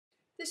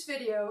This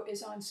video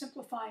is on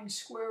simplifying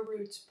square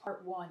roots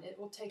part 1. It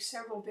will take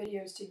several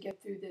videos to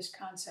get through this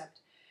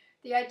concept.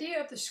 The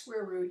idea of the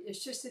square root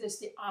is just that it's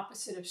the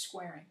opposite of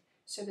squaring.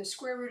 So the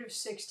square root of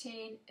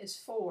 16 is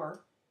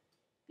 4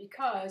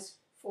 because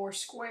 4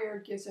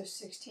 squared gives us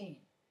 16.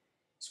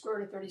 Square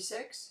root of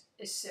 36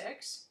 is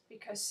 6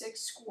 because 6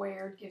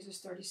 squared gives us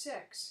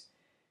 36.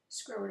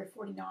 Square root of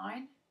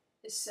 49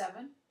 is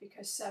 7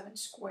 because 7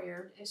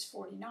 squared is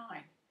 49.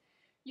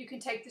 You can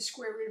take the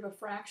square root of a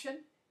fraction.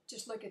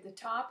 Just look at the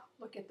top,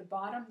 look at the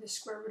bottom. The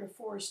square root of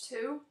 4 is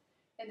 2,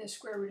 and the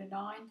square root of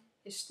 9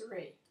 is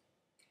 3.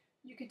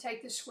 You can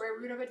take the square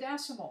root of a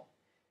decimal.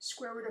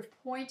 Square root of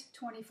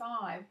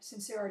 0.25,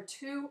 since there are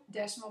 2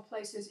 decimal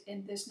places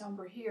in this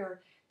number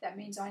here, that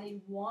means I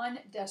need 1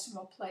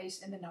 decimal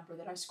place in the number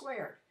that I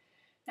squared.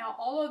 Now,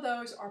 all of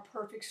those are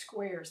perfect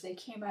squares. They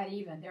came out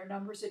even. They're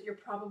numbers that you're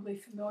probably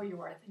familiar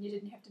with, and you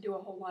didn't have to do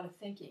a whole lot of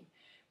thinking.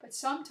 But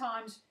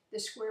sometimes the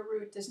square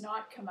root does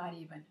not come out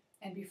even.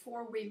 And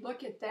before we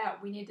look at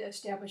that, we need to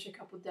establish a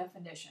couple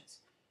definitions.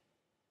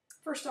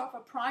 First off, a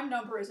prime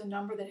number is a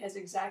number that has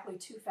exactly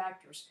 2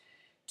 factors.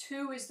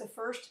 2 is the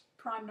first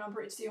prime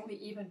number. It's the only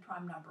even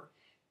prime number.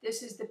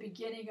 This is the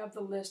beginning of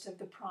the list of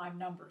the prime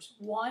numbers.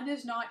 1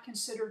 is not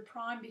considered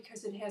prime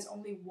because it has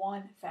only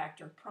 1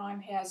 factor. Prime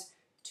has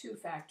 2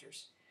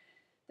 factors.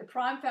 The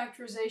prime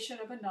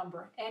factorization of a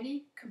number,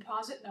 any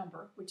composite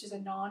number, which is a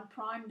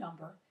non-prime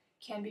number,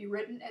 can be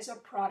written as a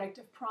product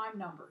of prime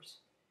numbers.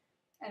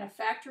 And a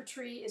factor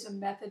tree is a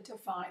method to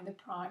find the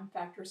prime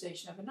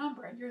factorization of a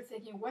number. And you're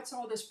thinking, what's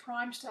all this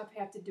prime stuff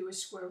have to do with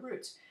square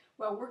roots?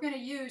 Well, we're going to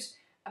use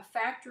a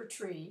factor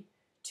tree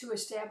to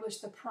establish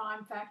the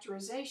prime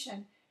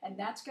factorization, and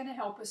that's going to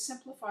help us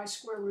simplify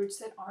square roots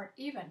that aren't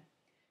even.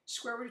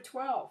 Square root of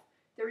 12.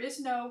 There is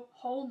no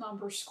whole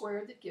number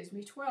squared that gives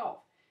me 12.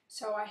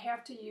 So I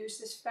have to use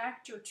this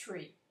factor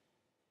tree.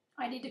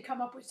 I need to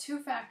come up with 2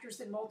 factors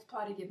that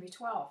multiply to give me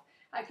 12.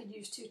 I could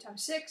use 2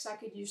 times 6, I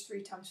could use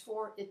 3 times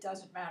 4, it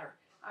doesn't matter.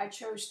 I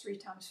chose 3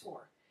 times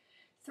 4.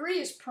 3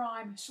 is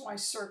prime, so I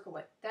circle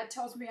it. That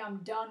tells me I'm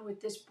done with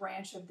this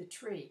branch of the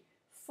tree.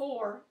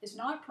 4 is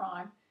not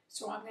prime,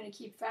 so I'm going to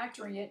keep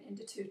factoring it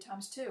into 2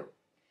 times 2.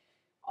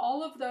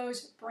 All of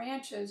those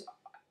branches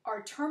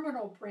are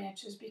terminal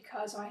branches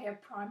because I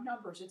have prime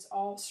numbers. It's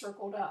all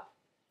circled up.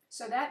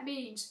 So that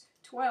means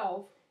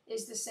 12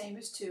 is the same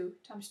as 2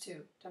 times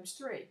 2 times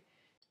 3.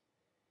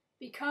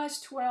 Because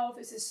 12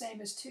 is the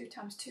same as 2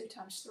 times 2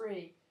 times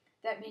 3,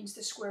 that means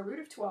the square root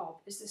of 12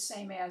 is the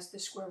same as the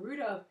square root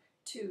of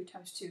 2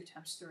 times 2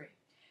 times 3. And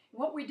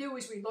what we do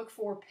is we look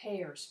for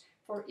pairs.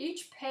 For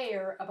each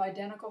pair of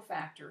identical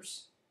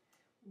factors,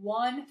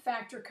 1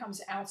 factor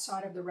comes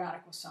outside of the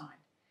radical sign.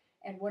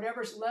 And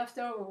whatever's left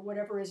over,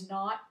 whatever is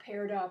not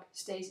paired up,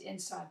 stays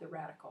inside the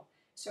radical.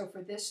 So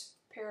for this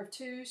pair of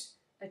 2's,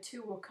 a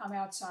 2 will come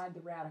outside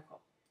the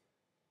radical.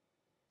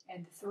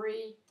 And the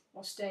 3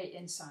 will stay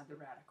inside the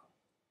radical.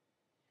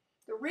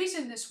 The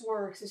reason this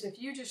works is if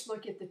you just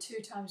look at the 2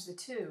 times the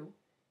 2,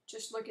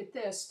 just look at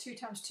this, 2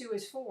 times 2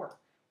 is 4.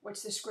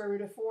 What's the square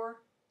root of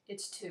 4?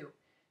 It's 2.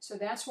 So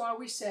that's why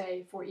we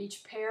say for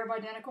each pair of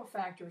identical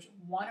factors,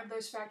 1 of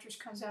those factors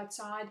comes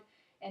outside,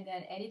 and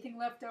then anything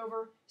left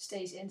over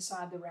stays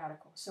inside the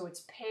radical. So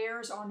it's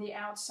pairs on the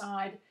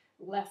outside,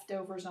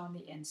 leftovers on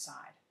the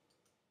inside.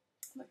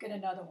 Look at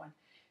another one.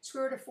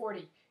 Square root of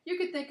 40. You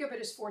could think of it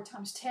as 4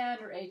 times 10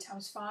 or 8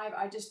 times 5.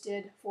 I just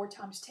did 4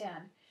 times 10.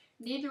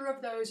 Neither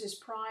of those is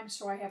prime,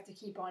 so I have to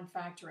keep on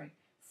factoring.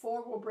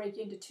 4 will break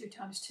into 2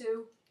 times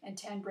 2, and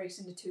 10 breaks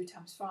into 2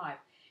 times 5.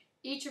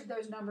 Each of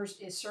those numbers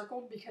is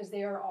circled because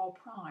they are all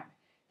prime.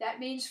 That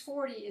means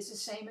 40 is the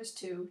same as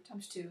 2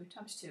 times 2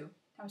 times 2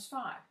 times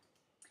 5,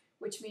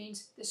 which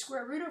means the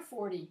square root of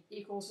 40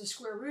 equals the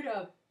square root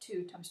of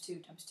 2 times 2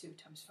 times 2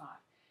 times 5.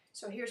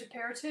 So here's a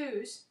pair of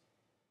 2's.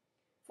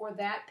 For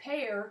that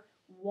pair,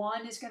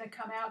 1 is going to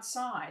come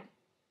outside,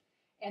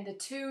 and the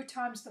 2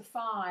 times the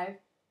 5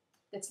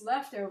 that's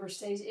left over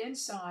stays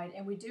inside,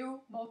 and we do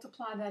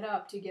multiply that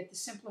up to get the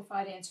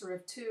simplified answer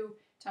of 2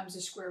 times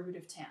the square root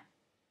of 10.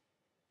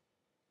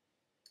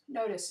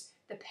 Notice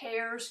the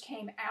pairs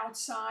came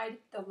outside,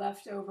 the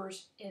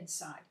leftovers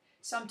inside.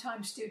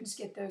 Sometimes students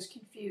get those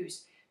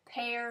confused.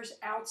 Pairs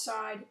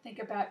outside, think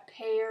about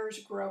pears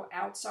grow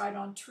outside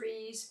on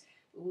trees,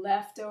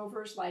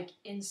 leftovers like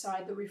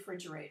inside the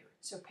refrigerator.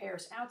 So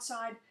pairs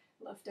outside,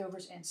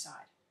 leftovers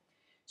inside.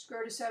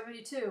 Square root of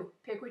 72.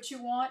 Pick what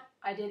you want.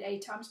 I did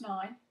 8 times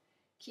 9.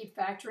 Keep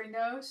factoring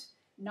those.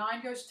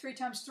 9 goes 3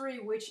 times 3,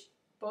 which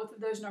both of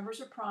those numbers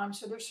are prime,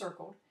 so they're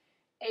circled.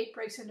 8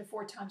 breaks into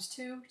 4 times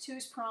 2. 2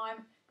 is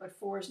prime, but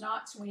 4 is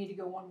not, so we need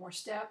to go one more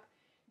step.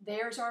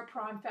 There's our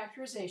prime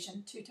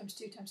factorization. 2 times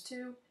 2 times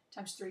 2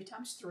 times 3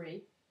 times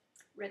 3,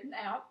 written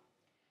out.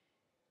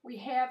 We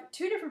have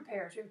 2 different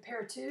pairs. We have a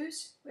pair of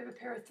 2's. We have a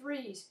pair of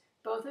 3's.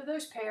 Both of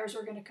those pairs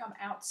are going to come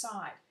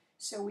outside.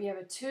 So we have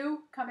a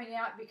 2 coming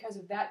out because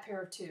of that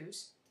pair of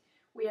 2's.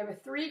 We have a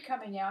 3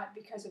 coming out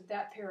because of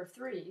that pair of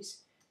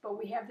 3's, but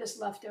we have this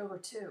leftover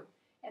 2.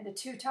 And the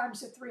 2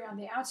 times the 3 on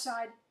the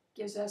outside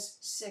gives us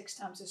 6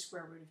 times the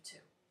square root of 2.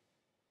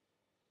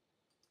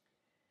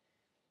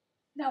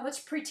 Now let's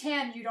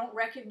pretend you don't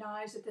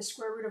recognize that the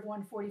square root of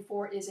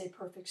 144 is a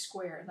perfect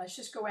square. And let's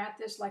just go at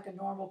this like a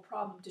normal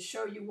problem to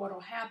show you what will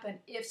happen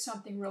if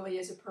something really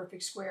is a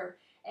perfect square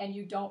and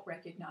you don't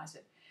recognize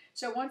it.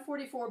 So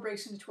 144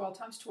 breaks into 12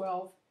 times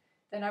 12.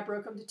 Then I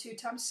broke them to 2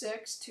 times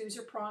 6. 2's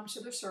are prongs,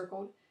 so they're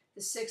circled.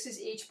 The 6's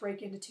each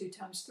break into 2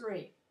 times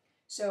 3.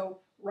 So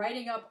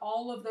writing up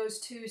all of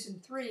those 2's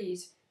and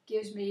 3's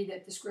gives me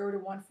that the square root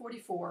of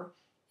 144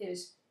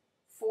 is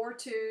 4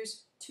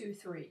 2's, 2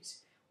 3's.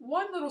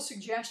 One little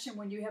suggestion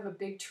when you have a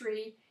big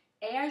tree,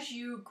 as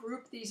you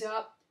group these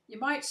up, you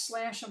might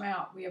slash them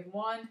out. We have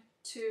 1,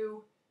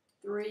 2,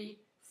 3,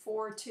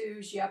 4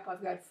 2's. Yep,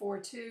 I've got 4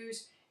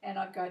 2's and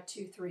I've got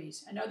 2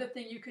 3's. Another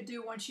thing you could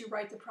do once you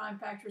write the prime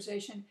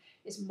factorization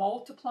is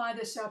multiply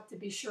this up to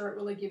be sure it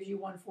really gives you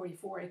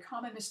 144. A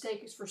common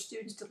mistake is for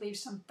students to leave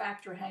some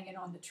factor hanging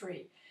on the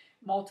tree.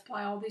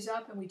 Multiply all these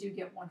up and we do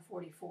get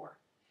 144.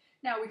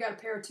 Now we got a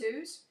pair of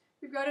 2's,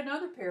 we've got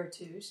another pair of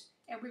 2's,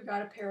 and we've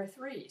got a pair of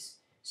 3's.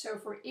 So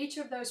for each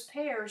of those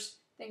pairs,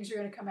 things are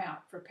going to come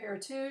out. For a pair of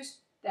 2's,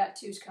 that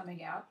 2's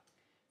coming out.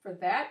 For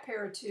that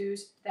pair of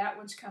 2's, that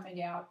one's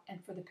coming out.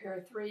 And for the pair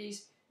of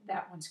 3's,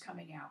 that one's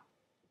coming out.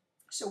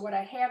 So what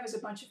I have is a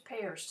bunch of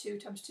pairs. 2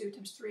 times 2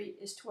 times 3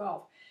 is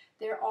 12.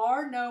 There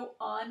are no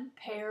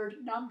unpaired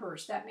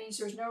numbers. That means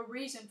there's no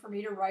reason for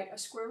me to write a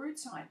square root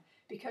sign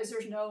because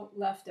there's no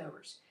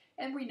leftovers.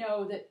 And we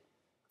know that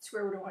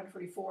square root of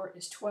 144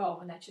 is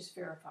 12, and that just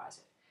verifies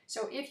it.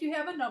 So if you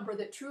have a number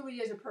that truly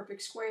is a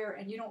perfect square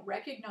and you don't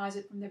recognize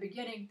it from the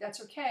beginning, that's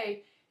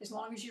okay. As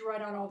long as you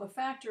write out all the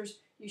factors,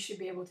 you should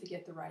be able to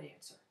get the right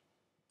answer.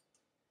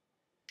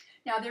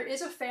 Now there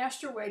is a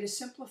faster way to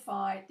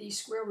simplify these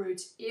square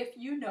roots if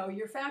you know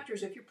your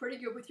factors. If you're pretty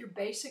good with your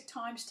basic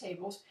times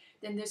tables,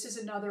 then this is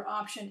another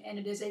option, and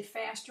it is a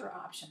faster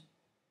option.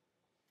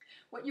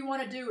 What you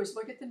want to do is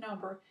look at the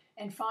number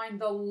and find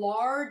the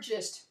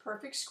largest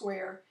perfect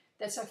square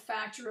that's a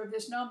factor of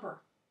this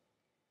number.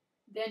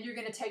 Then you're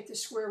going to take the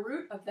square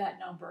root of that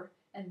number,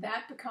 and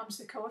that becomes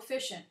the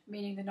coefficient,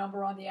 meaning the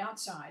number on the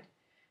outside.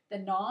 The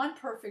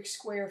non-perfect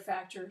square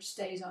factor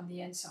stays on the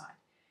inside.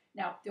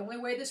 Now, the only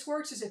way this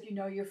works is if you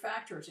know your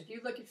factors. If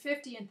you look at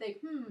 50 and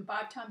think,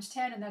 5 times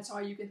 10, and that's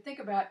all you can think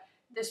about,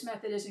 this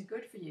method isn't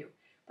good for you.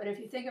 But if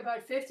you think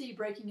about 50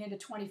 breaking into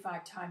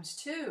 25 times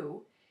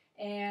 2,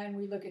 and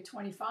we look at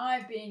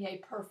 25 being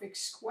a perfect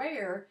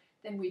square,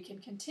 then we can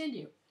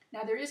continue.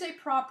 Now, there is a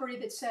property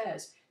that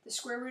says the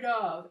square root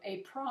of a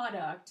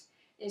product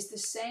is the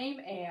same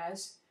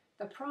as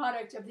the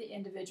product of the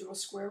individual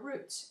square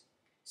roots.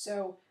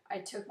 So I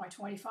took my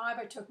 25,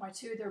 I took my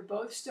 2, they're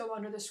both still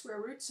under the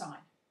square root sign.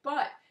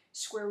 But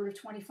square root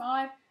of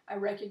 25, I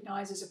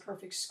recognize as a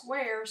perfect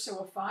square, so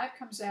a 5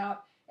 comes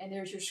out, and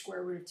there's your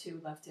square root of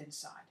 2 left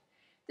inside.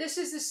 This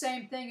is the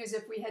same thing as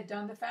if we had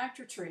done the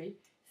factor tree.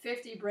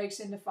 50 breaks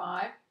into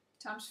 5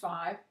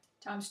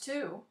 times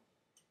 2.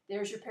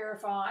 There's your pair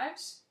of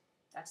 5's.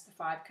 That's the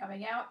 5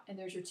 coming out, and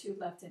there's your 2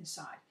 left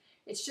inside.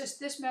 It's just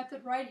this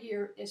method right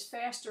here is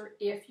faster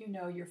if you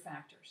know your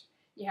factors.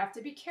 You have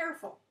to be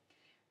careful.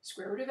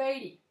 Square root of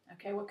 80.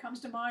 Okay, what comes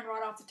to mind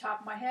right off the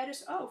top of my head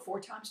is, 4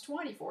 times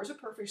 20. 4 is a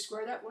perfect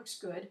square. That looks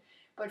good.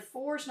 But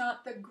 4 is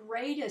not the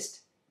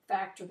greatest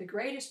factor, the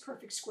greatest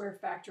perfect square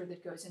factor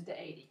that goes into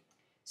 80.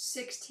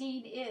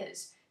 16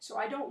 is. So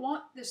I don't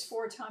want this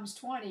 4 times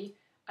 20.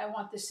 I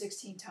want the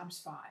 16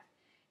 times 5.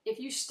 If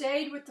you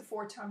stayed with the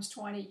 4 times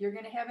 20, you're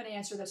going to have an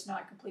answer that's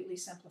not completely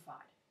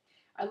simplified.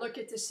 I look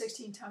at the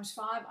 16 times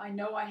 5. I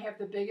know I have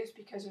the biggest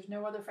because there's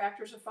no other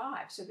factors of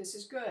 5, so this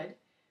is good.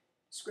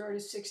 Square root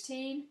of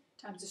 16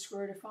 times the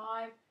square root of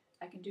 5.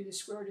 I can do the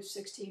square root of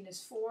 16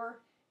 is 4,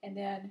 and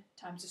then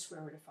times the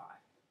square root of 5.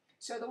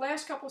 So the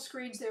last couple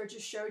screens there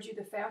just showed you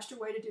the faster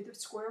way to do the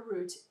square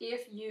roots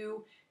if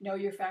you know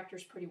your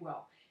factors pretty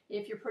well.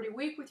 If you're pretty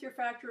weak with your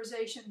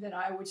factorization, then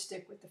I would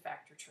stick with the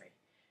factor tree.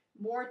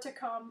 More to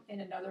come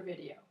in another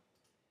video.